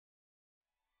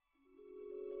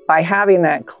by having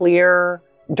that clear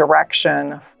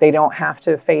direction, they don't have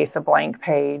to face a blank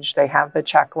page. They have the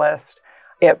checklist.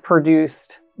 It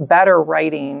produced better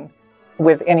writing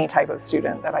with any type of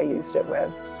student that I used it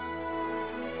with.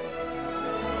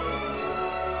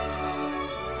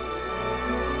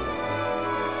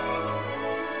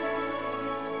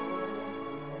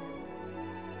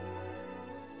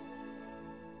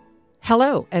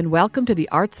 Hello, and welcome to the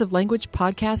Arts of Language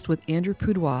podcast with Andrew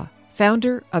Pudewa,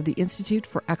 founder of the Institute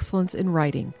for Excellence in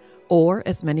Writing, or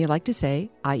as many like to say,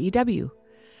 IEW.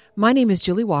 My name is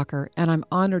Julie Walker, and I'm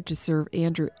honored to serve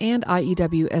Andrew and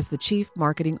IEW as the Chief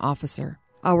Marketing Officer.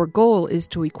 Our goal is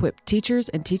to equip teachers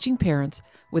and teaching parents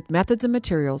with methods and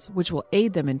materials which will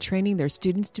aid them in training their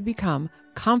students to become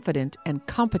confident and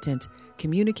competent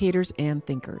communicators and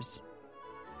thinkers.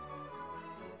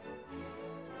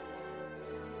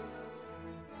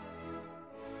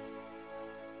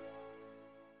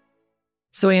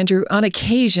 So, Andrew, on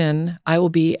occasion, I will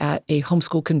be at a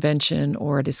homeschool convention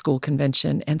or at a school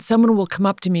convention, and someone will come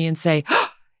up to me and say,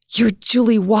 "Oh, you're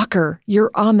Julie Walker. You're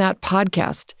on that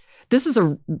podcast." This is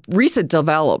a recent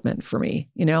development for me,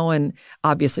 and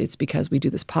obviously it's because we do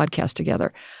this podcast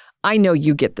together. I know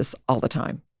you get this all the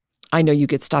time. I know you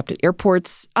get stopped at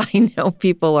airports. I know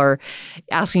people are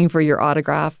asking for your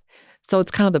autograph. So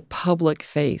it's kind of the public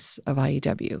face of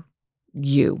IEW.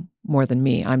 You, more than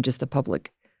me. I'm just the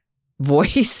public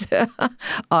voice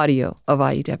audio of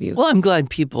IEW. Well, I'm glad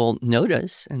people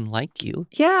notice and like you.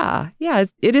 Yeah,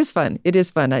 it is fun. It is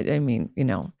fun. I mean,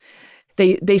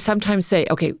 they sometimes say,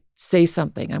 okay, say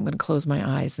something. I'm going to close my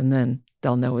eyes and then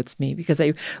they'll know it's me because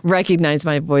they recognize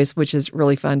my voice, which is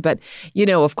really fun. But,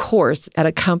 of course, at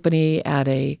a company, at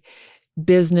a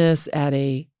business,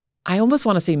 I almost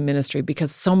want to say ministry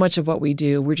because so much of what we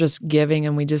do, we're just giving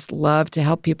and we just love to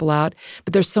help people out.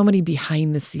 But there's so many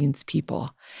behind the scenes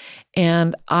people.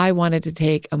 And I wanted to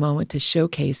take a moment to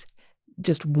showcase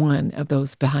just one of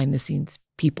those behind the scenes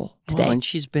people today. Well, and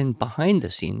she's been behind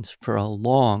the scenes for a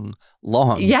long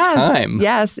time.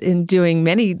 Yes, in doing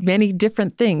many, many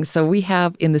different things. So we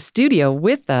have in the studio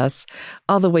with us,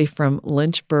 all the way from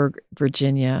Lynchburg,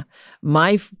 Virginia,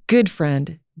 my good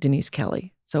friend, Denise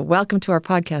Kelley. So welcome to our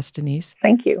podcast, Denise.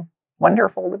 Thank you.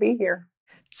 Wonderful to be here.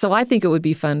 So I think it would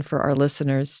be fun for our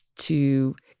listeners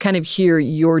to kind of hear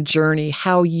your journey,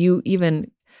 how you even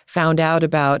found out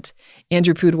about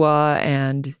Andrew Pudewa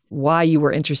and why you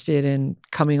were interested in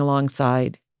coming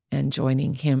alongside and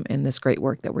joining him in this great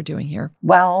work that we're doing here.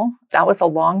 Well, that was a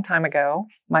long time ago.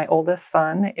 My oldest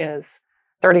son is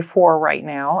 34 right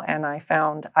now, and I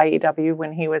found IEW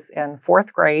when he was in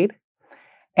fourth grade.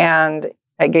 And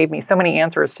it gave me so many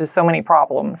answers to so many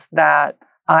problems that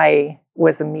I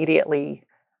was immediately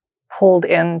pulled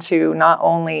into not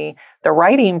only the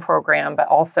writing program, but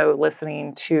also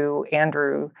listening to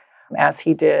Andrew as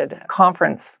he did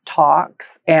conference talks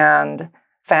and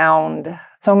found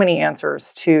so many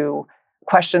answers to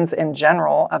questions in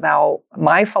general about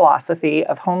my philosophy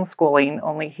of homeschooling,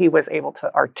 only he was able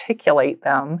to articulate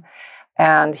them.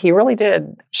 And he really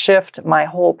did shift my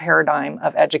whole paradigm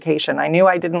of education. I knew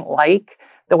I didn't like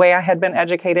the way I had been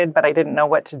educated, but I didn't know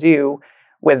what to do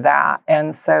with that.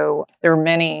 And so there are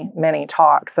many, many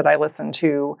talks that I listened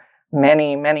to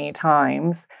many, many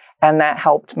times. And that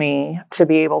helped me to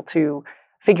be able to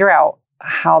figure out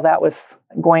how that was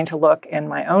going to look in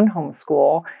my own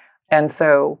homeschool. And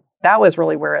so that was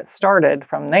really where it started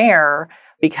from there,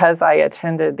 because I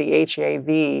attended the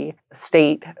HEAV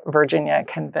State Virginia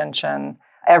Convention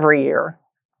every year.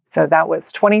 So that was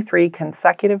 23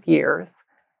 consecutive years.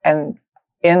 And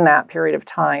in that period of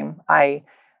time, I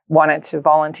wanted to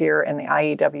volunteer in the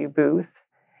IEW booth.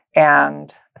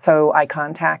 And so I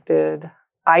contacted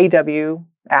IEW,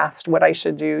 asked what I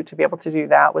should do to be able to do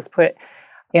that, was put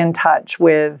in touch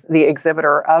with the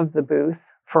exhibitor of the booth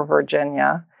for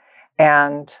Virginia.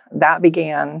 And that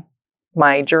began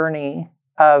my journey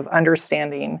of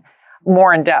understanding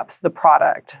more in depth the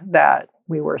product that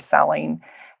we were selling.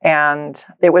 And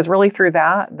it was really through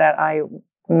that I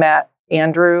met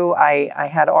Andrew. I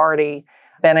had already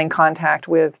been in contact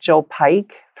with Jill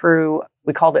Pike through,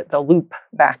 we called it the Loop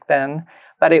back then,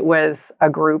 but it was a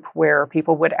group where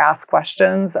people would ask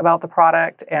questions about the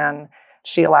product, and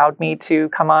she allowed me to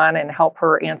come on and help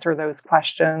her answer those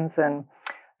questions. And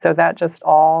so that just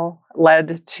all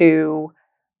led to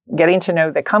getting to know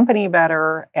the company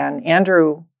better. And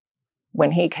Andrew,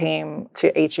 when he came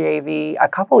to HEAV a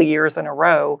couple of years in a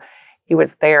row, he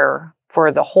was there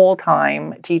for the whole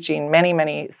time, teaching many,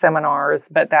 many seminars,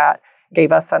 but that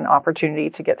gave us an opportunity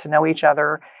to get to know each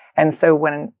other. And so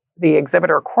when the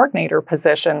exhibitor coordinator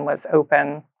position was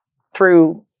open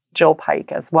through Jill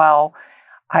Pike as well,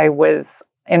 I was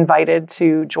invited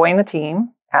to join the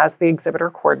team as the exhibitor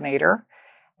coordinator.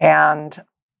 And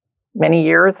many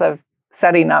years of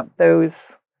setting up those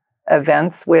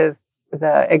events with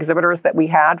the exhibitors that we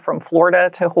had from Florida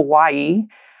to Hawaii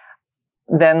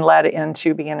then led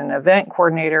into being an event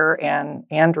coordinator and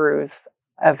Andrew's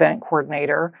event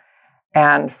coordinator.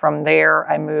 And from there,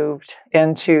 I moved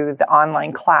into the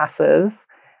online classes.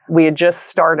 We had just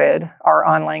started our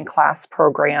online class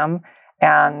program.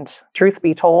 And truth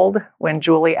be told, when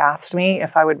Julie asked me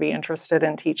if I would be interested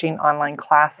in teaching online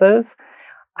classes,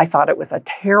 I thought it was a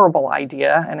terrible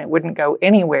idea and it wouldn't go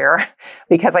anywhere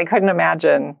because I couldn't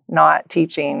imagine not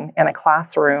teaching in a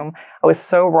classroom. I was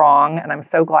so wrong, and I'm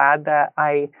so glad that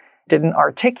I didn't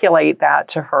articulate that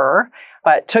to her,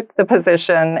 but took the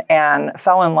position and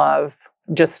fell in love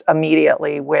just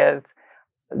immediately with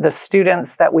the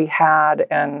students that we had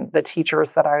and the teachers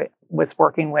that I was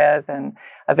working with, and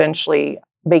eventually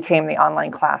became the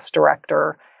online class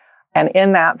director. And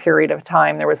in that period of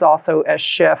time, there was also a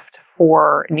shift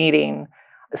for needing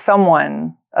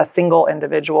someone, a single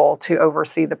individual, to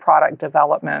oversee the product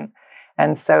development.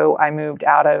 And so I moved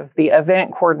out of the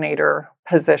event coordinator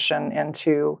position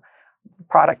into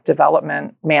product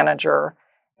development manager.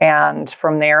 And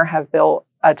from there have built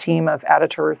a team of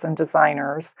editors and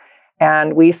designers.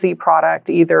 And we see product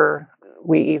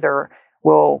we either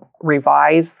will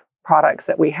revise products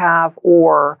that we have,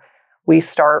 or we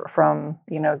start from,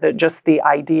 just the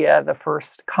idea, the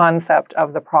first concept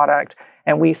of the product,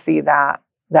 and we see that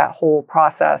whole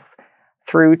process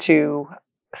through to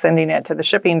sending it to the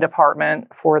shipping department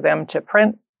for them to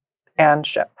print and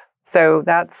ship. So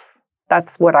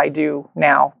that's what I do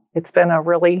now. It's been a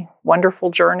really wonderful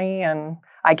journey, and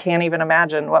I can't even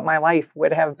imagine what my life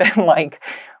would have been like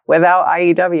without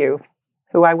IEW,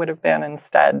 who I would have been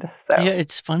instead. So yeah,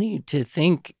 it's funny to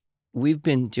think we've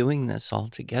been doing this all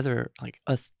together like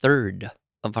a third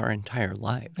of our entire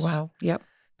lives. Wow. Yep.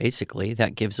 Basically,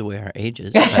 that gives away our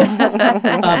ages.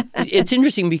 But, it's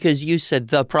interesting because you said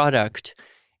the product,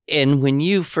 and when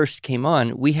you first came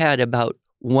on, we had about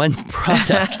one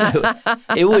product.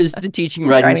 It was the teaching,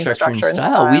 writing, structure, and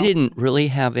style. We didn't really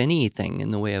have anything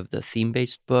in the way of the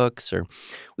theme-based books, or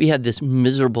we had this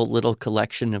miserable little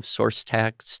collection of source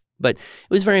text, but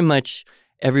it was very much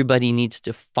everybody needs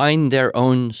to find their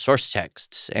own source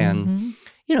texts. And,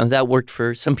 that worked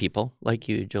for some people like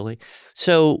you, Julie.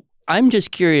 So I'm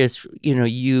just curious,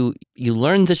 you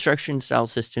learned the structure and style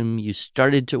system. You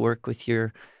started to work with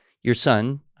your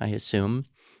son, I assume.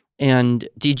 And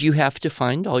did you have to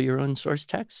find all your own source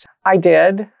texts? I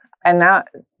did. And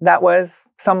that was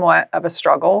somewhat of a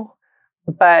struggle.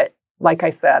 But like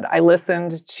I said, I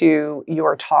listened to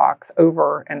your talks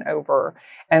over and over.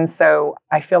 And so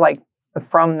I feel like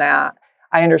from that,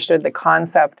 I understood the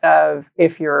concept of,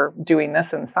 if you're doing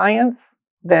this in science,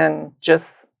 then just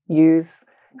use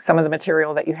some of the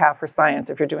material that you have for science.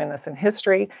 If you're doing this in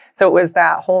history. So it was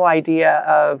that whole idea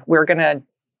of, we're going to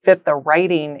fit the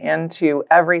writing into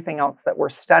everything else that we're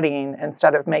studying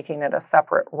instead of making it a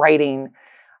separate writing,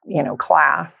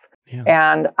 class. Yeah.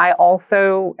 And I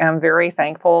also am very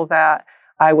thankful that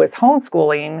I was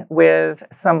homeschooling with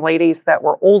some ladies that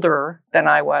were older than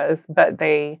I was, but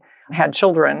they had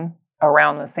children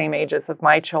around the same ages of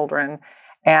my children.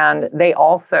 And they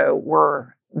also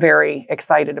were very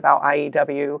excited about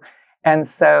IEW. And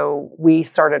so we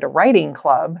started a writing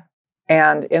club.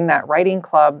 And in that writing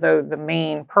club, though, the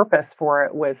main purpose for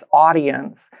it was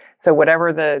audience. So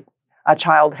whatever a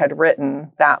child had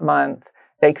written that month,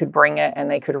 they could bring it and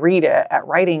they could read it at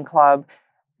writing club.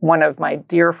 One of my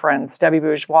dear friends, Debbie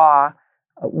Bourgeois,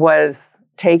 was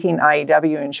taking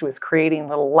IEW, and she was creating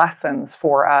little lessons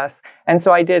for us. And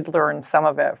so I did learn some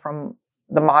of it from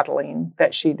the modeling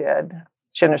that she did.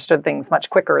 She understood things much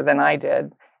quicker than I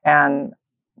did. And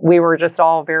we were just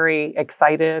all very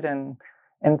excited and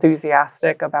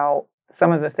enthusiastic about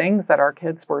some of the things that our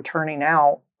kids were turning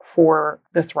out for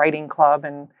this writing club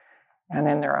and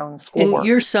in their own schoolwork. And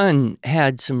your son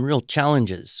had some real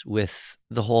challenges with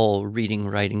the whole reading,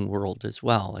 writing world as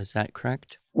well. Is that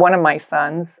correct? One of my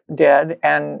sons did.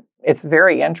 And it's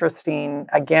very interesting,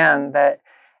 again, that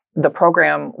the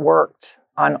program worked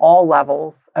on all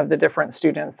levels of the different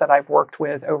students that I've worked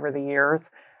with over the years,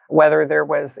 whether there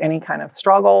was any kind of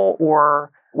struggle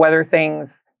or whether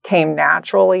things came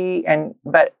naturally.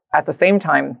 But at the same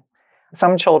time,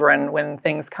 some children, when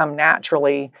things come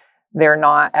naturally, they're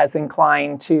not as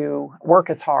inclined to work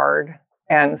as hard.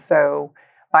 And so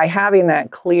by having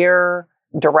that clear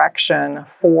direction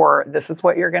for, this is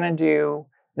what you're going to do,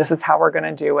 this is how we're going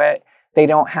to do it, they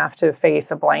don't have to face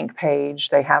a blank page.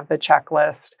 They have the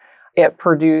checklist. It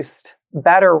produced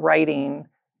better writing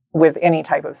with any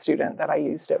type of student that I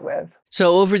used it with.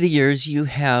 So over the years, you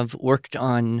have worked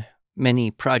on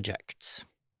many projects.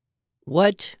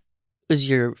 What was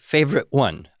your favorite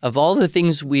one of all the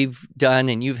things we've done,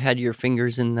 and you've had your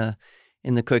fingers in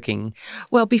the cooking?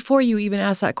 Well, before you even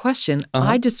ask that question,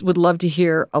 I just would love to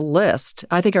hear a list.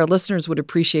 I think our listeners would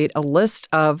appreciate a list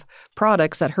of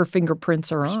products that her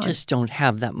fingerprints are on. You just don't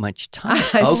have that much time.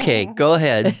 Okay, go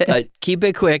ahead. But keep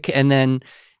it quick, and then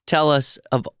tell us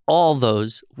of all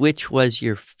those, which was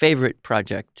your favorite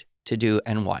project to do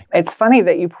and why? It's funny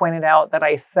that you pointed out that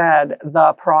I said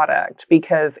the product,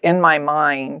 because in my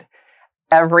mind,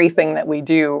 everything that we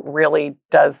do really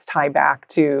does tie back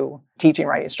to teaching,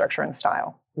 writing, structure, and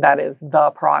style. That is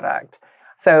the product.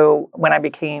 So when I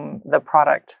became the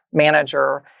product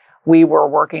manager, we were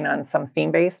working on some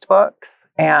theme-based books.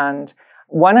 And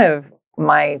one of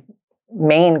my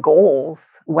main goals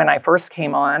when I first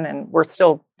came on, and we're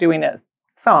still doing it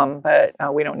some, but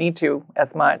we don't need to as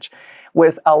much,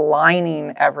 was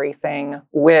aligning everything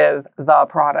with the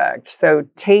product. So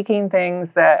taking things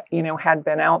that, had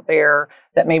been out there,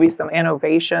 that maybe some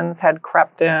innovations had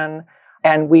crept in,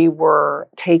 and we were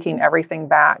taking everything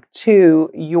back to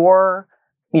your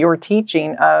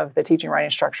teaching of the teaching,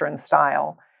 writing, structure, and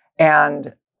style,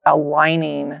 and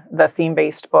aligning the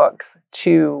theme-based books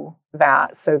to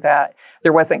that so that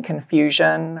there wasn't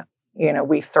confusion.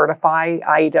 We certify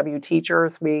IEW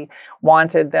teachers. We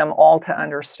wanted them all to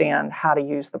understand how to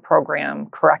use the program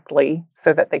correctly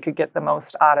so that they could get the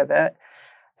most out of it.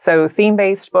 So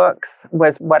theme-based books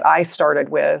was what I started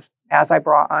with as I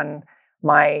brought on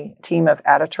my team of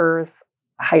editors.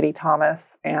 Heidi Thomas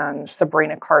and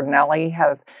Sabrina Cardinelli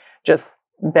have just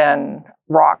been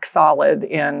rock solid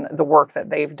in the work that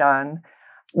they've done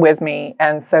with me.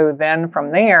 And so then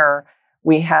from there,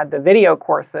 we had the video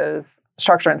courses.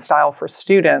 Structure and Style for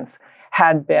Students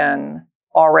had been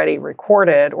already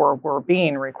recorded or were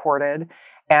being recorded.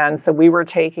 And so we were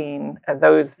taking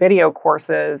those video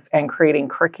courses and creating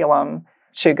curriculum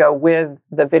to go with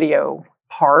the video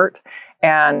part.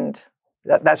 And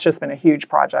that's just been a huge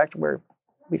project where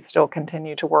we still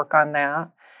continue to work on that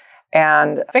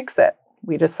and fix it.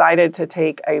 We decided to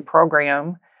take a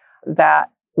program that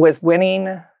was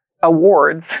winning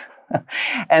awards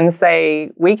and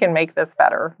say, we can make this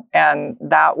better. And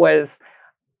that was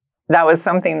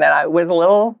something that was a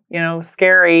little,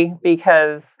 scary,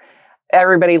 because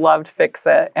everybody loved Fix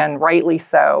It, and rightly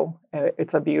so.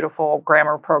 It's a beautiful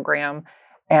grammar program.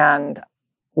 And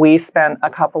we spent a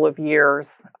couple of years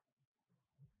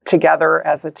together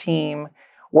as a team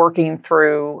working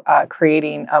through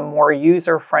creating a more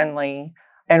user-friendly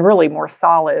and really more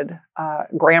solid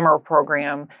grammar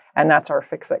program, and that's our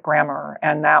Fix It Grammar.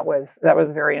 And that was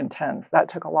very intense. That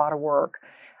took a lot of work,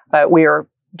 but we are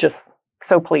just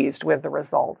so pleased with the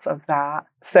results of that.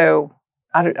 So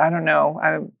I don't know.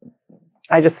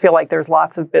 I just feel like there's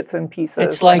lots of bits and pieces.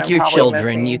 It's like your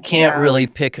children. You can't really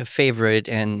pick a favorite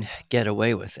and get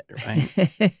away with it,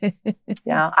 right?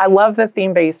 Yeah, I love the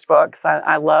theme-based books.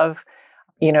 I love,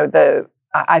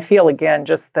 I feel, again,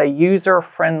 just the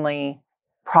user-friendly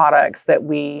products that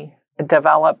we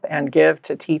develop and give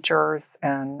to teachers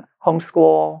and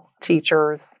homeschool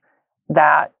teachers,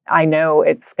 that I know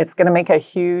it's going to make a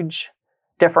huge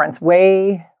difference.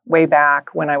 Way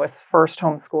back when I was first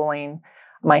homeschooling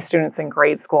my students in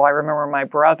grade school, I remember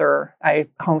I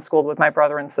homeschooled with my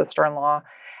brother and sister-in-law,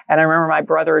 and I remember my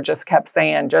brother just kept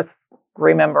saying, just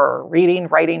remember reading,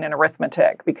 writing, and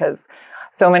arithmetic, because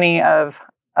so many of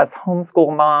us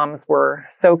homeschool moms were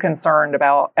so concerned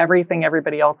about everything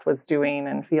everybody else was doing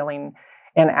and feeling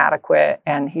inadequate.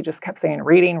 And he just kept saying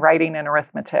reading, writing, and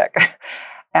arithmetic.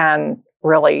 And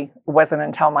really wasn't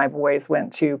until my boys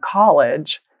went to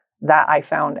college that I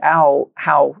found out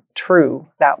how true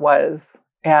that was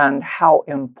and how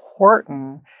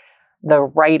important the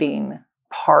writing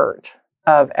part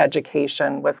of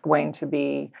education was going to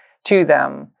be to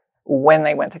them when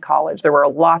they went to college. There were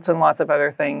lots and lots of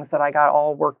other things that I got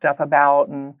all worked up about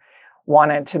and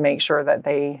wanted to make sure that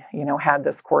they, had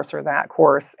this course or that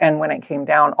course. And when it came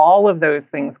down, all of those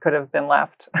things could have been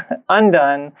left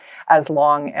undone as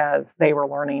long as they were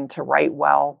learning to write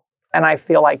well. And I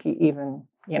feel like even,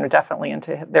 definitely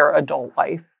into their adult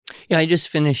life. Yeah, I just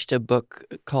finished a book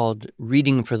called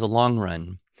Reading for the Long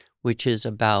Run, which is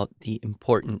about the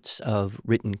importance of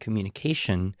written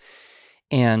communication,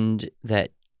 and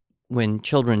that when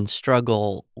children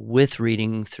struggle with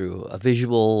reading through a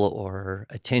visual or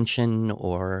attention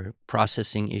or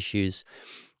processing issues,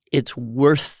 it's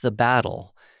worth the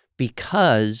battle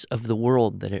because of the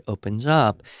world that it opens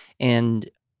up. And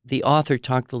the author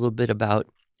talked a little bit about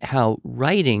how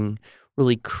writing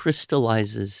really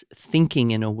crystallizes thinking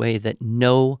in a way that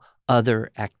no other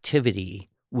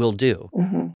activity will do.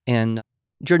 Mm-hmm. And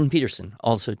Jordan Peterson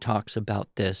also talks about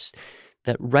this,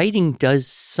 that writing does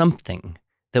something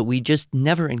that we just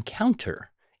never encounter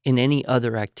in any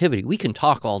other activity. We can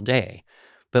talk all day,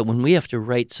 but when we have to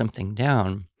write something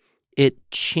down, it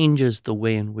changes the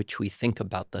way in which we think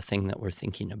about the thing that we're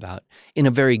thinking about in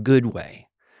a very good way.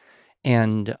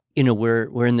 And,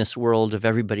 we're in this world of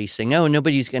everybody saying, oh,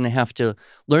 nobody's going to have to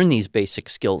learn these basic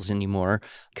skills anymore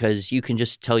because you can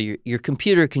just tell your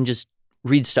computer can just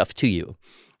read stuff to you.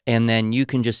 And then you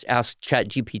can just ask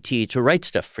ChatGPT to write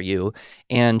stuff for you.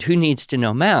 And who needs to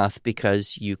know math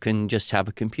because you can just have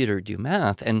a computer do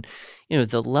math. And,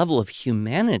 the level of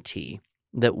humanity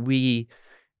that we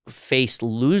face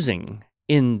losing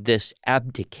in this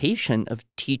abdication of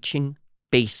teaching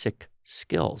basic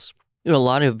skills. A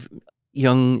lot of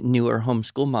young, newer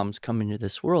homeschool moms come into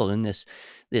this world, and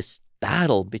this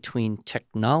battle between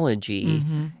technology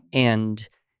and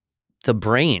the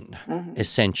brain,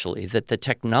 essentially, that the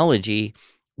technology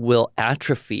will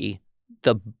atrophy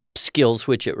the skills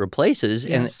which it replaces,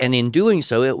 and in doing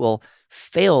so, it will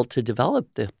fail to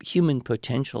develop the human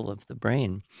potential of the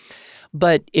brain.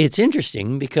 But it's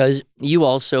interesting because you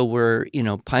also were,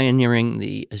 pioneering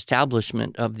the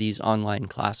establishment of these online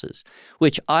classes,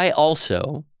 which I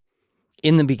also,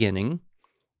 in the beginning,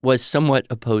 was somewhat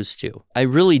opposed to. I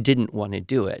really didn't want to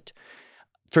do it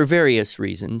for various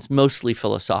reasons, mostly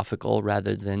philosophical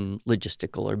rather than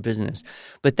logistical or business.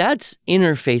 But that's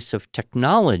interface of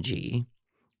technology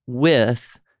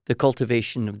with the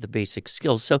cultivation of the basic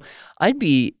skills. So I'd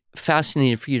be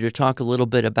fascinated for you to talk a little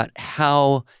bit about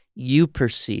how you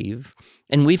perceive,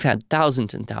 and we've had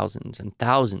thousands and thousands and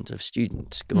thousands of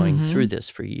students going through this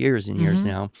for years and years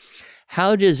now.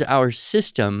 How does our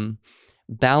system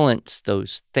balance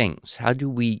those things? How do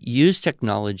we use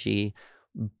technology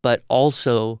but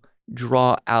also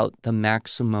draw out the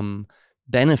maximum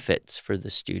benefits for the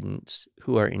students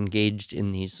who are engaged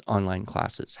in these online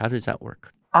classes? How does that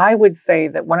work? I would say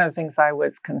that one of the things I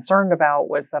was concerned about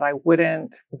was that I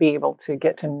wouldn't be able to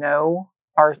get to know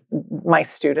my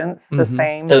students the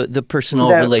same. The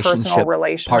personal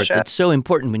relationship part that's so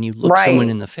important when you look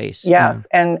someone in the face. Yes.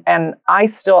 Yeah. And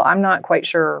I'm not quite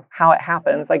sure how it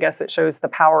happens. I guess it shows the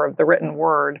power of the written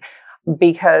word,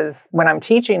 because when I'm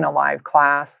teaching a live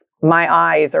class, my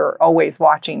eyes are always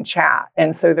watching chat.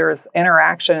 And so there's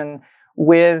interaction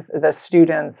with the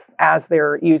students as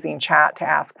they're using chat to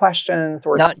ask questions.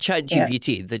 Or not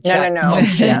ChatGPT, the chat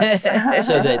function.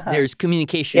 So that there's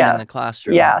communication in the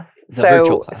classroom. Yes. The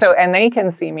virtual classroom. So, and they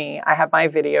can see me. I have my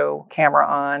video camera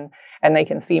on, and they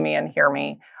can see me and hear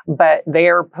me. But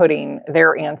they're putting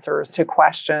their answers to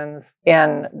questions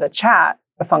in the chat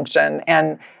function.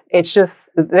 And it's just,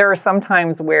 there are some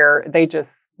times where they just,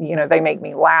 they make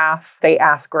me laugh. They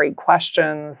ask great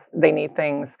questions. They need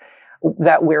things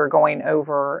that we're going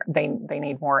over. They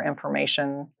need more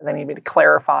information. They need me to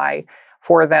clarify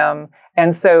for them.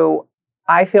 And so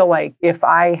I feel like if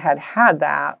I had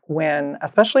that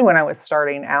especially when I was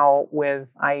starting out with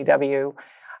IEW,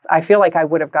 I feel like I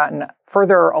would have gotten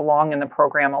further along in the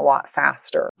program a lot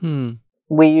faster.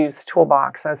 We use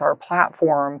Toolbox as our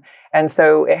platform. And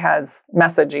so it has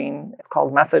messaging. It's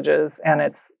called Messages, and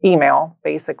it's email,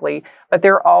 basically. But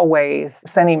they're always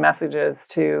sending messages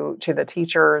to the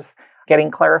teachers,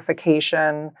 getting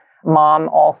clarification. Mom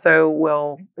also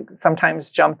will sometimes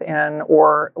jump in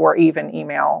or even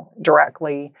email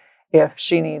directly if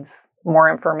she needs more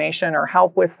information or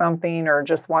help with something, or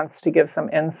just wants to give some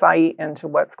insight into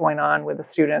what's going on with the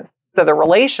students. So the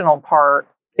relational part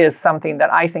is something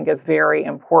that I think is very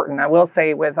important. I will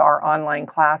say with our online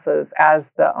classes,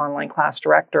 as the online class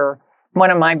director,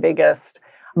 one of my biggest,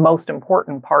 most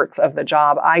important parts of the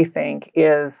job, I think,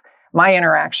 is my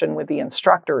interaction with the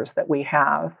instructors that we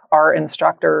have. Our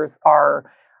instructors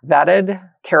are vetted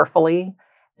carefully,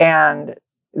 and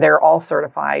they're all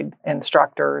certified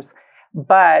instructors.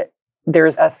 But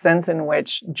there's a sense in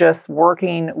which just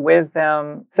working with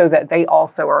them so that they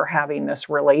also are having this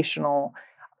relational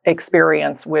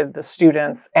experience with the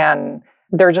students. And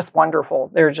they're just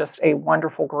wonderful. They're just a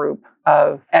wonderful group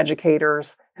of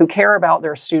educators who care about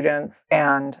their students.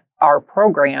 And our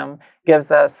program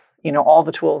gives us, all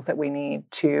the tools that we need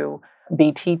to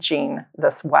be teaching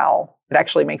this well. It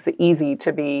actually makes it easy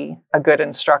to be a good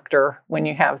instructor when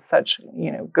you have such,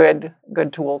 good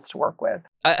tools to work with.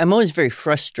 I'm always very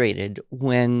frustrated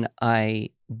when I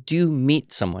do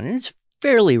meet someone, and it's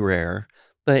fairly rare,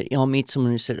 but I'll meet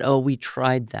someone who said, "Oh, we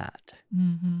tried that,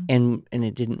 and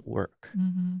it didn't work."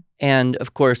 And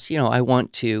of course, I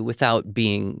want to, without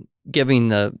giving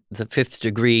the fifth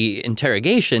degree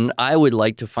interrogation, I would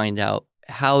like to find out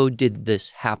how did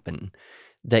this happen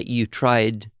that you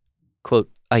tried, quote,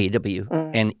 IEW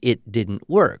and it didn't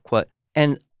work?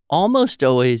 And almost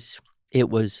always it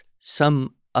was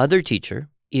some other teacher,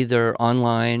 either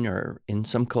online or in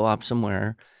some co-op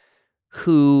somewhere,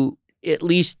 who, at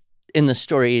least in the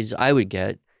stories I would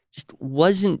get, just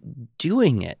wasn't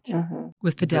doing it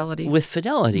with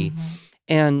fidelity.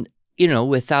 And,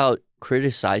 without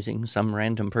criticizing some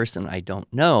random person I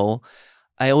don't know,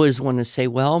 I always want to say,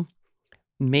 well,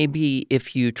 maybe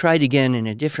if you tried again in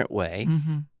a different way,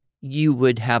 you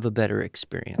would have a better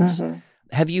experience.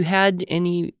 Have you had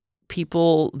any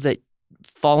people that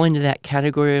fall into that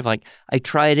category of like, I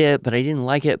tried it, but I didn't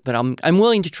like it, but I'm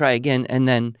willing to try again, and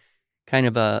then kind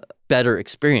of a better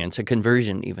experience, a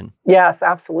conversion even? Yes,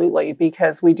 absolutely.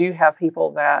 Because we do have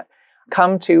people that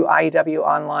come to IEW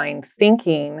online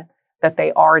thinking that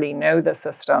they already know the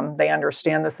system. They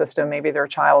understand the system. Maybe their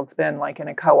child's been like in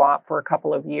a co-op for a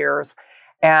couple of years.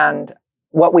 And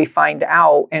what we find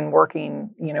out in working,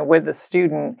 with the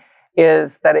student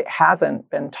is that it hasn't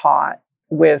been taught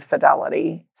with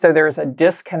fidelity. So there's a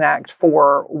disconnect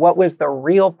for what was the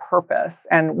real purpose.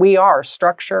 And we are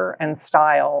structure and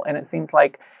style. And it seems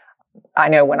like, I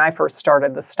know when I first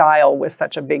started, the style was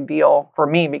such a big deal for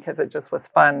me because it just was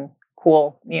fun,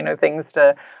 cool, things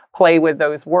to play with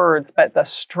those words. But the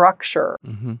structure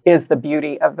is the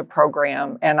beauty of the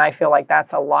program. And I feel like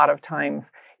that's a lot of times,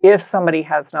 if somebody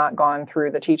has not gone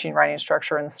through the teaching, writing,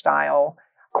 structure, and style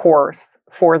course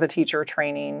for the teacher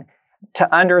training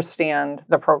to understand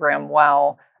the program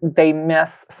well, they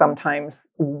miss sometimes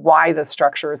why the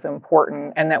structure is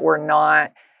important, and that we're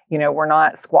not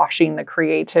squashing the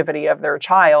creativity of their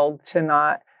child to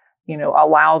not,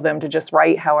 allow them to just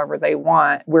write however they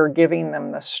want. We're giving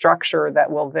them the structure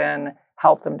that will then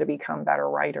help them to become better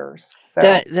writers. So.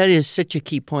 That is such a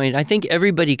key point. I think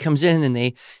everybody comes in and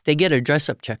they get a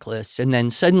dress-up checklist, and then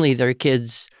suddenly their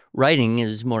kids' writing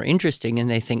is more interesting, and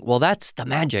they think, well, that's the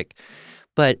magic.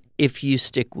 But if you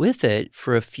stick with it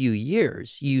for a few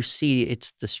years, you see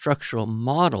it's the structural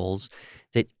models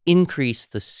that increase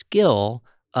the skill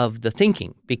of the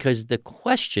thinking, because the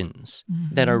questions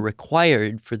that are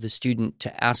required for the student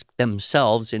to ask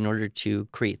themselves in order to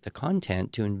create the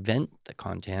content, to invent the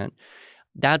content,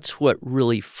 that's what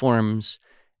really forms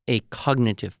a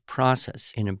cognitive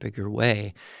process in a bigger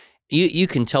way. You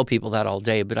can tell people that all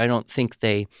day, but I don't think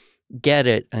they get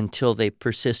it until they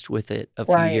persist with it a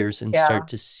few years and start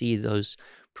to see those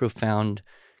profound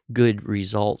good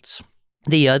results.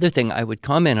 The other thing I would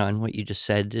comment on what you just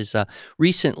said is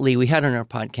recently we had on our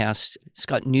podcast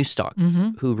Scott Newstock,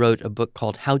 who wrote a book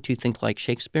called How to Think Like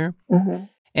Shakespeare.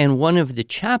 And one of the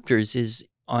chapters is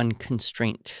on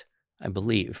constraint, I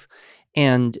believe.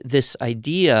 And this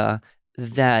idea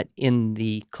that in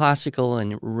the classical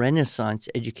and Renaissance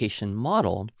education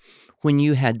model, when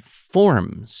you had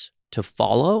forms to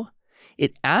follow,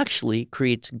 it actually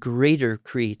creates greater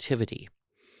creativity.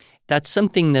 That's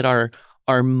something that our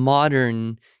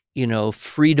modern,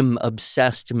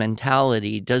 freedom-obsessed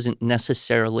mentality doesn't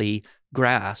necessarily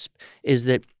grasp, is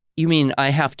that, you mean I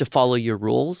have to follow your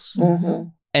rules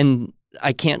and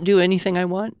I can't do anything I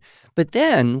want? But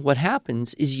then what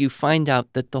happens is you find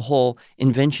out that the whole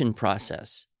invention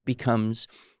process becomes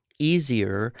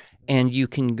easier, and you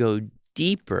can go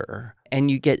deeper, and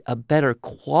you get a better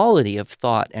quality of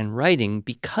thought and writing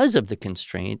because of the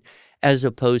constraint, as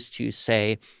opposed to,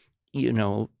 say,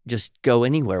 just go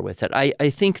anywhere with it. I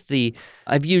think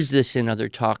I've used this in other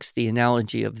talks, the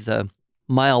analogy of the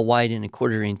mile wide and a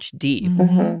quarter inch deep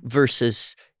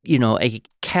versus, a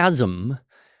chasm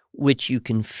which you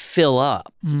can fill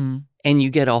up and you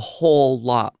get a whole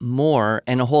lot more,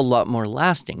 and a whole lot more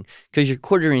lasting, because your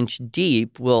quarter inch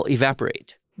deep will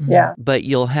evaporate. Yeah. But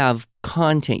you'll have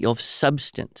content, you'll have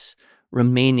substance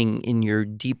remaining in your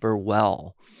deeper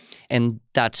well. And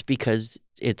that's because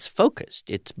it's focused.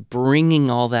 It's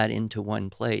bringing all that into one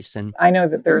place. And I know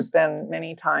that there's been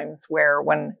many times where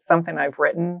when something I've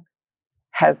written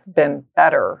has been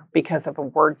better because of a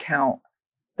word count,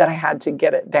 that I had to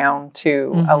get it down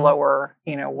to a lower,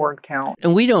 word count.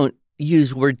 And we don't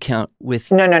use word count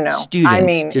with no. students. I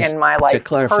mean, just in my life, to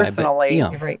clarify, personally,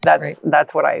 but,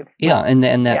 that's what I... and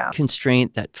that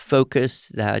constraint, that focus,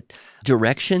 that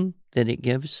direction that it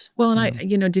gives. Well,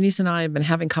 and Denise and I have been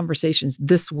having conversations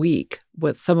this week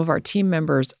with some of our team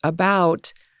members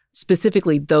about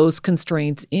specifically those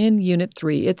constraints in Unit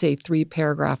 3. It's a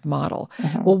 3-paragraph model.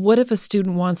 Well, what if a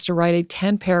student wants to write a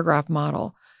 10-paragraph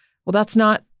model? Well, that's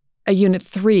not a Unit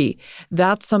 3.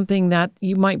 That's something that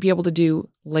you might be able to do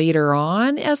later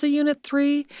on as a Unit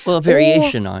 3. Well, a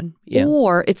variation on. Yeah.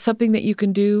 Or it's something that you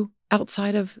can do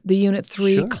outside of the Unit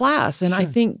 3 class. And I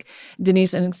think,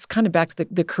 Denise, and it's kind of back to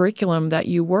the curriculum that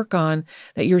you work on,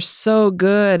 that you're so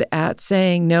good at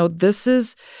saying, no, this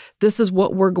is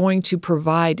what we're going to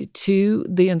provide to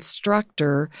the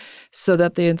instructor so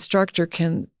that the instructor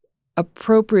can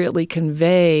appropriately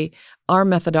convey our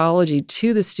methodology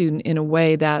to the student in a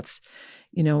way that's,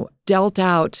 dealt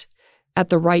out at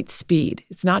the right speed.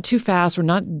 It's not too fast. We're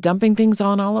not dumping things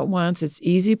on all at once. It's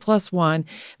easy +1,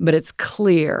 but it's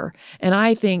clear. And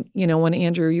I think, when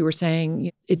Andrew, you were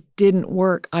saying it didn't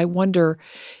work, I wonder,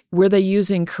 were they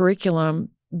using curriculum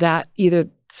that either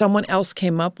someone else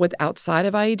came up with outside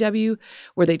of IEW?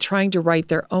 Were they trying to write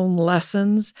their own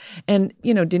lessons? And,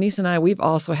 Denise and I, we've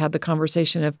also had the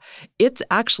conversation of it's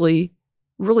actually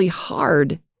really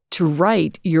hard to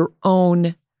write your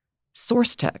own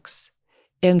source texts.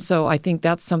 And so I think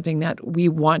that's something that we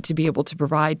want to be able to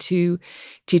provide to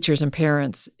teachers and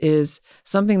parents, is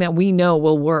something that we know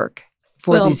will work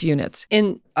for these units.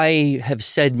 And I have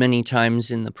said many times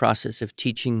in the process of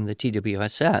teaching the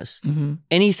TWSS,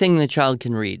 anything the child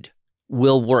can read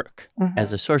will work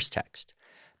as a source text.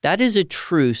 That is a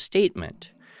true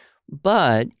statement.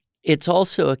 But it's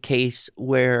also a case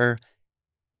where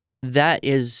that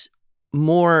is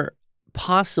more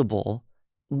possible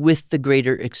with the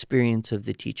greater experience of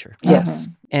the teacher. Yes.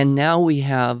 And now we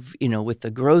have, with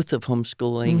the growth of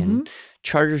homeschooling and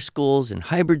charter schools and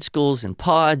hybrid schools and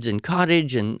pods and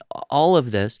cottage and all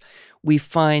of this, we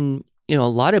find, a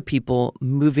lot of people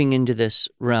moving into this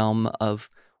realm of,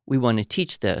 we want to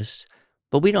teach this,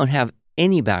 but we don't have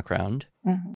any background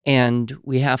and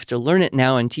we have to learn it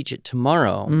now and teach it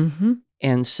tomorrow.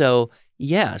 And so,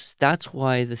 yes, that's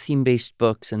why the theme-based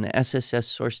books and the SSS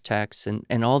source texts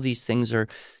and all these things are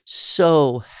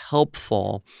so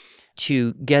helpful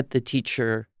to get the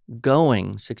teacher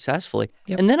going successfully.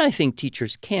 And then I think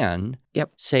teachers can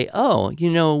say, oh,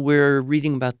 we're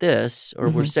reading about this or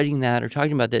we're studying that or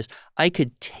talking about this. I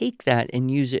could take that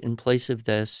and use it in place of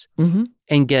this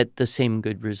and get the same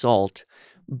good result.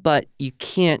 But you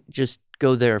can't just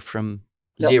go there from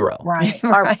zero. Right.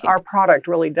 Our product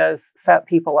really does set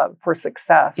people up for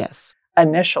success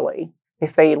initially.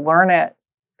 If they learn it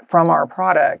from our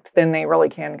product, then they really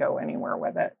can go anywhere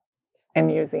with it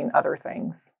and using other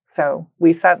things. So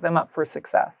we set them up for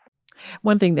success.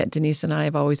 One thing that Denise and I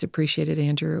have always appreciated,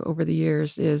 Andrew, over the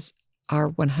years is our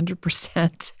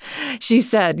 100%. She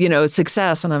said,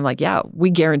 success. And I'm like, yeah, we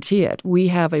guarantee it. We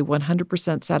have a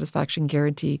 100% satisfaction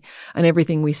guarantee on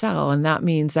everything we sell. And that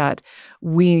means that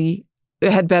we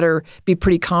had better be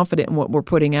pretty confident in what we're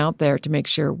putting out there to make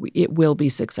sure it will be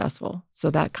successful.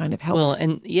 So that kind of helps. Well,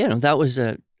 and that was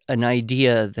an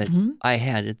idea that I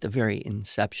had at the very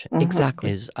inception.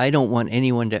 Exactly. Is I don't want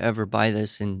anyone to ever buy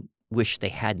this and wish they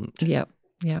hadn't. Yep.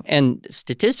 And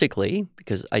statistically,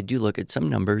 because I do look at some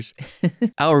numbers,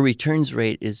 our returns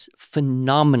rate is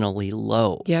phenomenally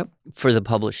low for the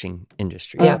publishing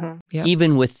industry.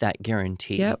 Even with that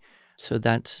guarantee. So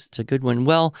that's a good one.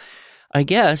 Well, I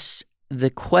guess the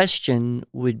question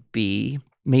would be,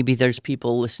 maybe there's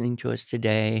people listening to us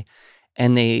today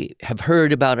and they have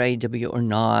heard about IEW or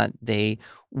not. They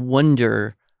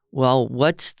wonder, well,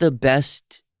 what's the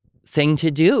best thing to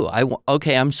do?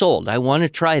 Okay, I'm sold. I want to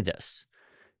try this,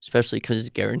 especially because it's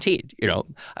guaranteed.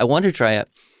 I want to try it.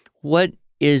 What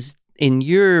is in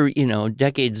your,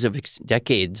 decades?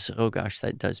 Oh gosh,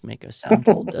 that does make us sound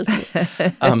old, doesn't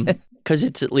it? Because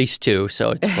it's at least 2,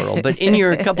 so it's plural. But in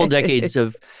your couple decades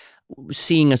of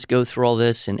seeing us go through all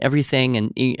this and everything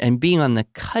and being on the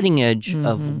cutting edge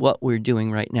of what we're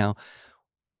doing right now,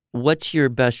 what's your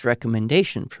best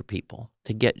recommendation for people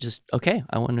to get okay,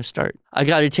 I want to start? I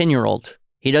got a 10-year-old.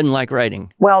 He doesn't like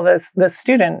writing. Well, the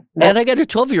student... And I got a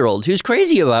 12-year-old who's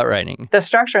crazy about writing. The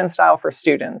structure and style for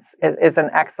students is an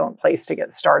excellent place to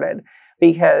get started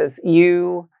because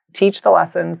you teach the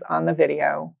lessons on the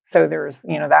video. So there's,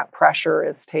 that pressure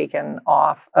is taken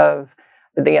off of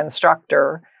the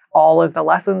instructor. All of the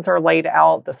lessons are laid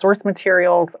out. The source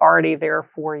material's already there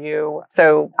for you.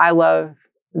 So I love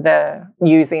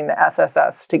using the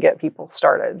SSS to get people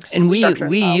started. And we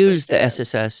use the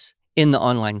SSS in the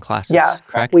online classes,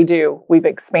 correct? We do. We've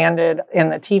expanded in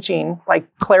the teaching, like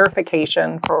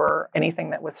clarification for anything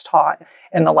that was taught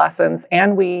in the lessons.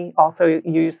 And we also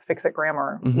use Fix-It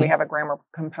Grammar. We have a grammar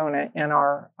component in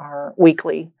our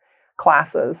weekly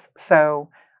classes. So,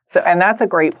 and that's a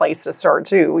great place to start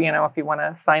too, if you want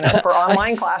to sign up for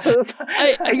online classes.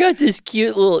 I got this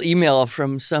cute little email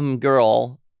from some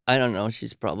girl. I don't know.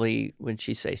 She's probably, what'd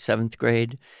she say, 7th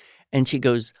grade? And she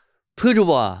goes,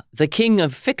 Pudawa, the king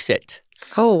of Fix-It.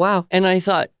 Oh, wow. And I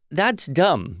thought, that's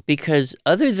dumb because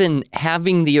other than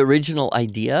having the original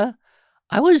idea,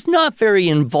 I was not very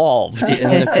involved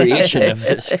in the creation of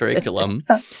this curriculum.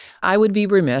 I would be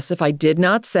remiss if I did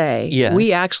not say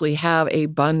we actually have a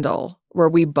bundle where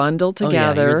we bundle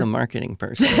together you're the marketing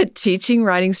person. Teaching,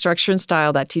 Writing, Structure, and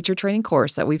Style, that teacher training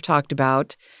course that we've talked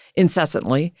about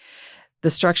incessantly, the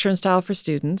structure and style for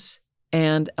students,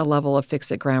 and a level of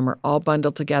Fix-It grammar all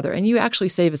bundled together. And you actually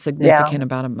save a significant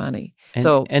amount of money.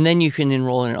 And then you can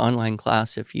enroll in an online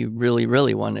class if you really,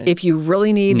 really want to. If you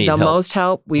really need the help. Most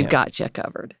help, we've got you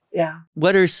covered. Yeah.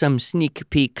 What are some sneak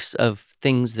peeks of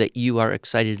things that you are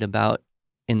excited about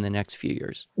in the next few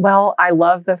years? Well, I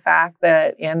love the fact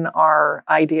that in our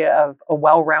idea of a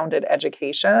well-rounded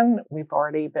education, we've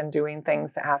already been doing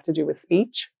things that have to do with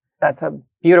speech. That's a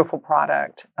beautiful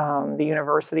product. The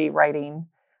university writing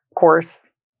course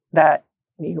that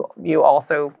you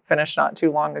also finished not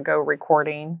too long ago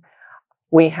recording.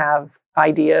 We have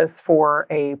ideas for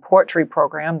a poetry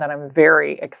program that I'm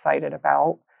very excited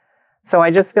about. So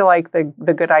I just feel like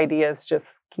the good ideas just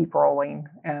keep rolling.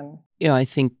 And I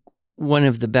think one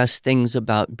of the best things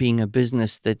about being a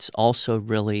business that's also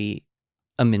really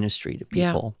a ministry to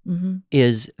people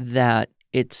is that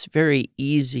it's very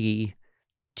easy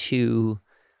to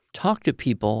talk to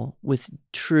people with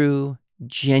true,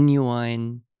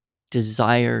 genuine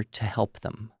desire to help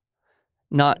them,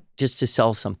 not just to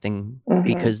sell something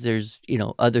because there's,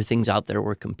 other things out there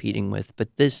we're competing with, but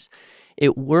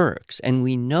it works. And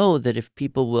we know that if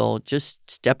people will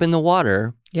just step in the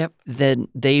water, then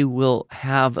they will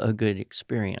have a good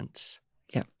experience.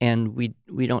 And we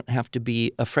don't have to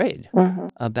be afraid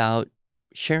about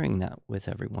sharing that with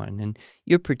everyone. And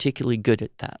you're particularly good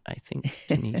at that, I think,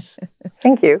 Denise.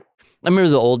 Thank you. I remember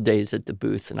the old days at the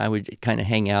booth, and I would kind of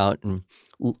hang out and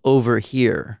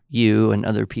overhear you and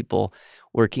other people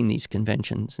working these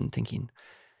conventions and thinking,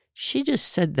 she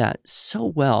just said that so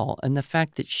well. And the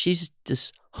fact that she's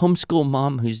this homeschool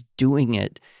mom who's doing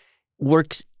it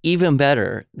works even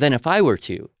better than if I were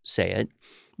to say it.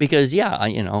 Because,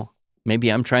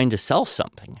 maybe I'm trying to sell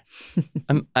something.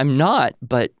 I'm not,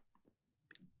 but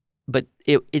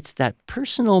it's that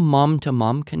personal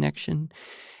mom-to-mom connection.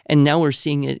 And now we're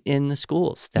seeing it in the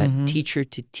schools, that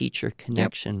teacher-to-teacher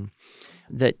connection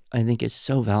that I think is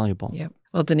so valuable. Yep.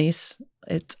 Well, Denise,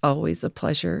 it's always a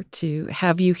pleasure to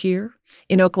have you here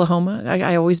in Oklahoma.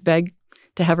 I always beg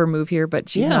to have her move here, but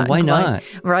she's not. Why not?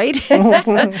 Right?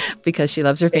 Because she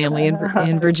loves her family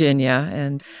in Virginia.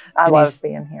 And I Denise, love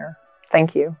being here.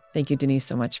 Thank you. Thank you, Denise,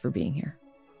 so much for being here.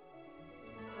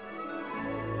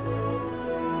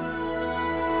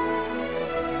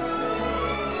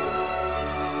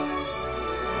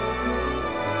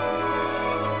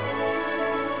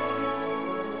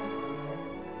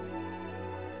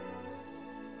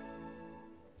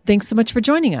 Thanks so much for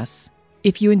joining us.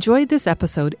 If you enjoyed this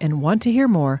episode and want to hear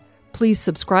more, please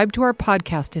subscribe to our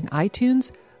podcast in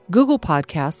iTunes, Google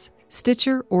Podcasts,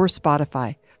 Stitcher, or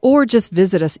Spotify, or just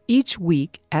visit us each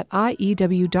week at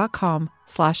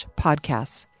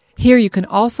iew.com/podcasts. Here you can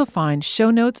also find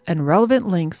show notes and relevant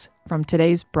links from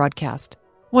today's broadcast.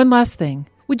 One last thing,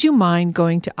 would you mind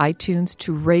going to iTunes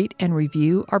to rate and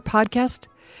review our podcast?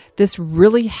 This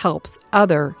really helps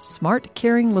other smart,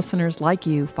 caring listeners like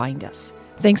you find us.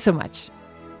 Thanks so much.